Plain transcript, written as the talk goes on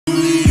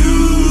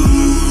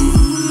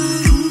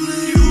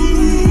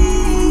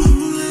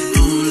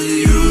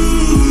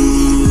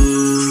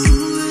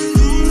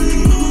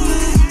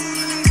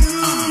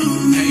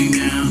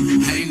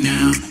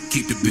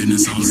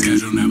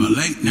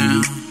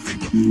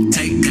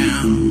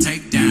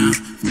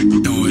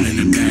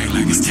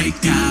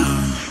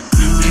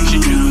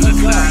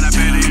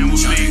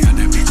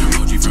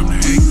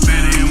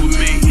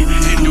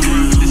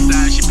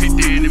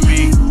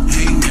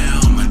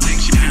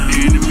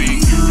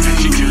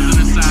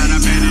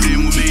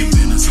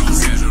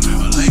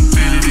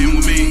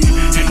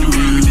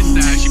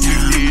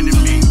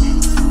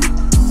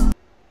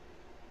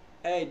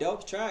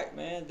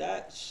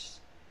man.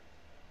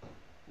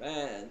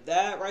 Man,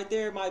 that right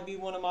there might be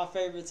one of my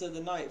favorites of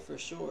the night for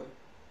sure.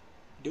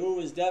 Dude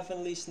was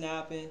definitely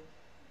snapping.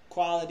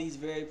 Quality's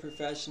very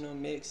professional.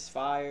 Mix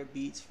fire,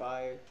 beats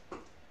fire.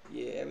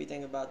 Yeah,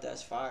 everything about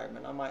that's fire,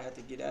 man. I might have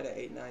to get that at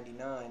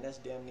 8.99. That's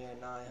damn near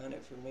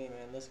 900 for me,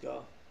 man. Let's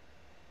go.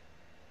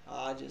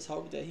 I just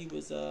hope that he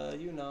was,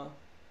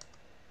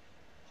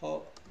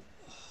 hope.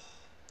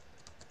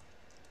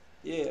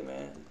 Yeah,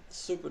 man,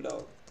 super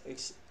dope.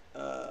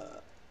 Uh,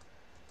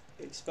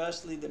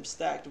 Especially them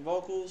stacked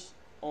vocals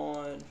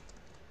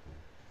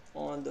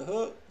on the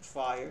hook,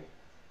 fire.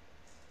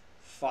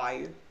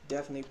 Fire.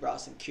 Definitely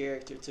brought some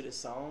character to the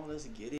song. Let's get it.